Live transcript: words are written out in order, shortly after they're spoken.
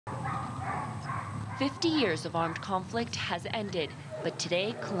50 years of armed conflict has ended, but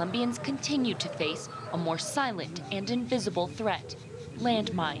today Colombians continue to face a more silent and invisible threat: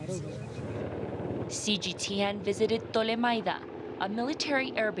 landmines. CGTN visited Tolemaida, a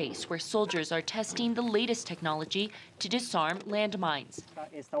military airbase where soldiers are testing the latest technology to disarm landmines.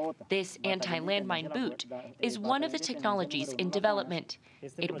 This anti-landmine boot is one of the technologies in development.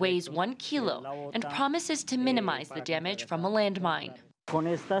 It weighs 1 kilo and promises to minimize the damage from a landmine.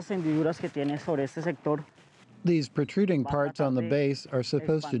 These protruding parts on the base are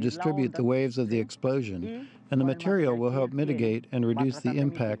supposed to distribute the waves of the explosion, and the material will help mitigate and reduce the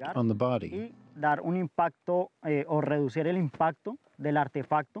impact on the body.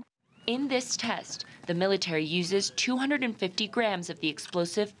 In this test, the military uses 250 grams of the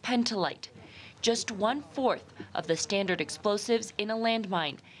explosive pentalite, just 1/4 of the standard explosives in a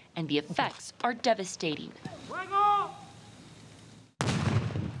landmine, and the effects are devastating.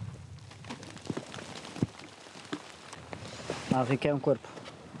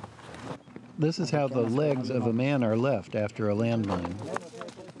 This is how the legs of a man are left after a landmine.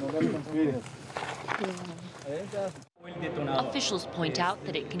 Officials point out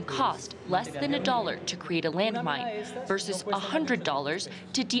that it can cost less than $1 to create a landmine versus $100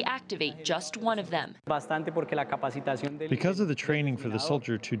 to deactivate just one of them. Because of the training for the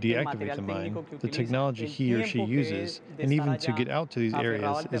soldier to deactivate the mine, the technology he or she uses, and even to get out to these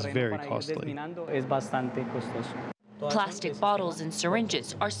areas, is very costly. Plastic bottles and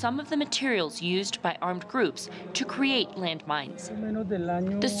syringes are some of the materials used by armed groups to create landmines.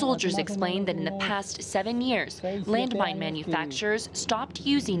 The soldiers explained that in the past 7 years, landmine manufacturers stopped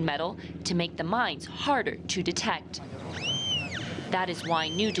using metal to make the mines harder to detect. That is why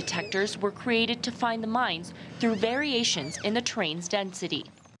new detectors were created to find the mines through variations in the terrain's density.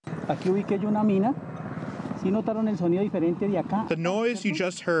 The noise you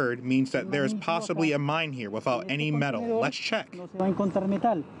just heard means that there is possibly a mine here without any metal. Let's check.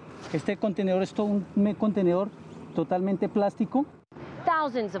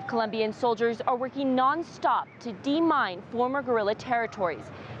 Thousands of Colombian soldiers are working non-stop to demine former guerrilla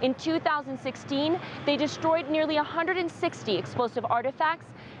territories. In 2016, they destroyed nearly 160 explosive artifacts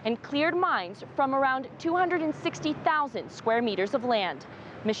and cleared mines from around 260,000 square meters of land.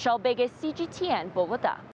 Begue, CGTN, Bogota.